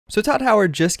So Todd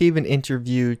Howard just gave an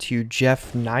interview to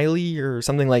Jeff Niley or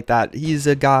something like that. He's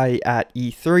a guy at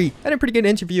E3 and a pretty good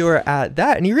interviewer at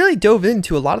that. And he really dove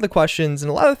into a lot of the questions and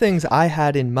a lot of things I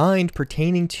had in mind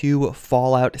pertaining to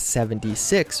Fallout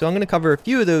 76. So I'm going to cover a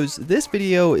few of those. This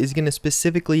video is going to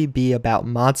specifically be about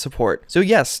mod support. So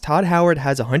yes, Todd Howard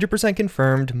has 100%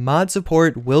 confirmed mod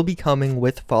support will be coming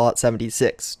with Fallout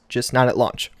 76, just not at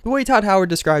launch. The way Todd Howard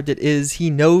described it is he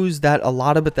knows that a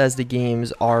lot of Bethesda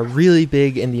games are really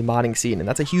big in the modding scene, and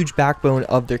that's a huge backbone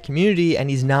of their community,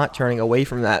 and he's not turning away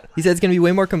from that. He said it's going to be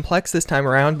way more complex this time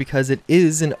around because it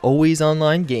is an always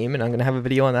online game, and I'm going to have a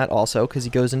video on that also because he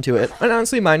goes into it. And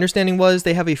honestly, my understanding was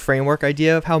they have a framework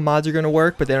idea of how mods are going to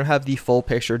work, but they don't have the full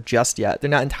picture just yet. They're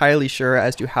not entirely sure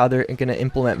as to how they're going to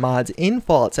implement mods in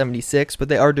Fallout 76, but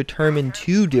they are determined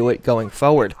to do it going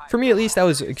forward. For me at least, that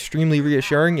was extremely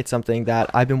reassuring. It's something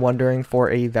that I've been wondering for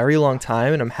a very long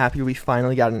time, and I'm happy we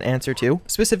finally got an answer to.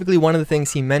 Specifically, one of the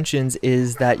things he mentions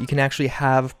is that you can actually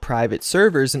have private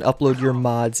servers and upload your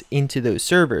mods into those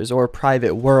servers, or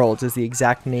private worlds is the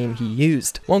exact name he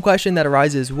used. One question that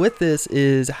arises with this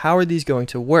is how are these going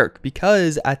to work?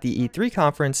 Because at the E3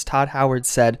 conference, Todd Howard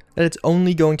said that it's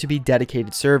only going to be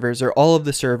dedicated servers, or all of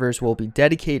the servers will be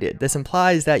dedicated. This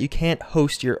implies that you can't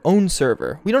host your own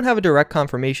server. We don't have a direct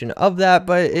confirmation of that,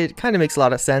 but it kind of makes a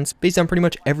lot of sense based on pretty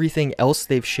much everything else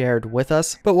they've shared with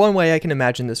us. But one way I can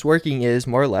imagine this working is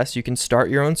more or less you can start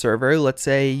your own server. Let's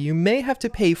say you may have to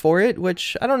pay for it,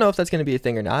 which I don't know if that's going to be a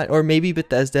thing or not, or maybe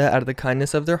Bethesda, out of the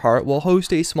kindness of their heart, will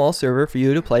host a small server for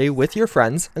you to play with your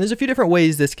friends. And there's a few different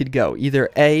ways this could go. Either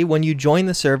A, when you join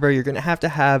the server, you're going to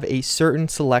have a certain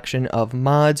selection of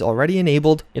mods already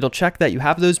enabled. It'll check that you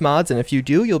have those mods, and if you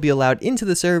do, you'll be allowed into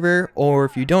the server, or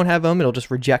if you don't have them, it'll just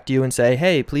reject you and say,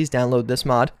 hey, please download this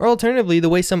mod. Or alternatively, the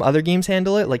way some other games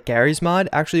handle it, like Gary's mod,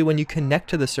 actually when you connect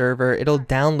to the server, it'll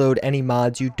download any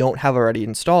mods you don't have already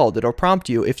installed. It'll prompt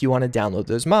you if you want to download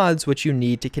those mods, which you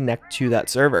need to connect to that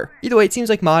server. Either way, it seems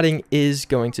like modding is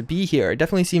going to be here. It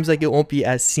definitely seems like it won't be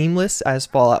as seamless as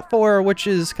Fallout 4, which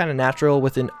is kind of natural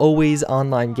with an always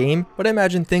online game, but I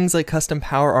imagine things like custom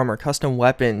power armor, custom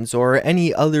weapons, or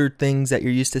any other things that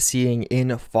you're used to seeing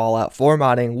in Fallout 4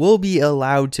 modding will be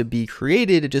allowed to be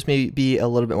created. It just may be a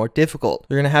little bit more difficult.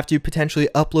 You're going to have to potentially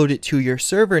upload it to your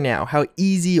server now. How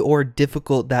easy or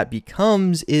difficult that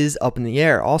becomes is up in the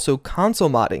air. Also, console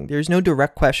modding. There's no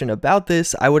direct question about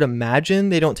this. I would imagine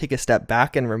they don't take a step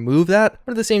back and remove that,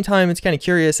 but at the same time, it's kind of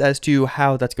curious as to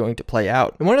how that's going to play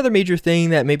out. And one other major thing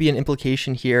that may be an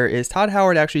implication here is Todd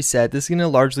Howard actually said this is going to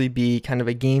largely be kind of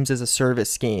a games as a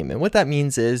service game. And what that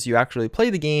means is you actually play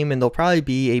the game and there'll probably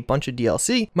be a bunch of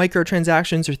DLC,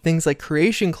 microtransactions, or things like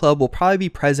Creation Club will probably be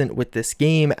present with this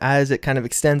game as it kind of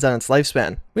extends on its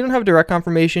lifespan. We don't have direct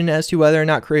confirmation as to whether or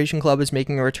not Creation Club is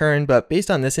making a return, but based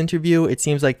on this interview, it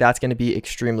seems like that's going to be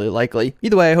extremely likely.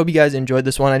 Either way, I hope you guys enjoyed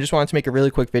this one. I just wanted to make a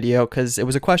really quick video because it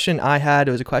was a question I had,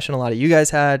 it was a question a lot of you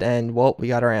guys had, and well, we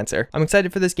got our answer. I'm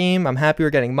excited for this game. I'm happy we're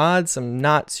getting mods. I'm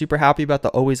not super happy about the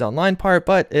always online part,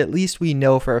 but at least we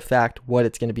know for a fact what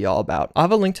it's going to be all about. I'll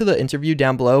have a link to the interview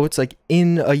down below. It's like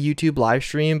in a YouTube live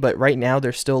stream, but right now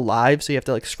they're still live, so you have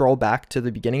to like scroll back to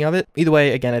the beginning of it. Either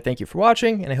way, again, I thank you for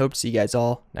watching, and I hope to see you guys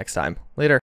all next time. Later.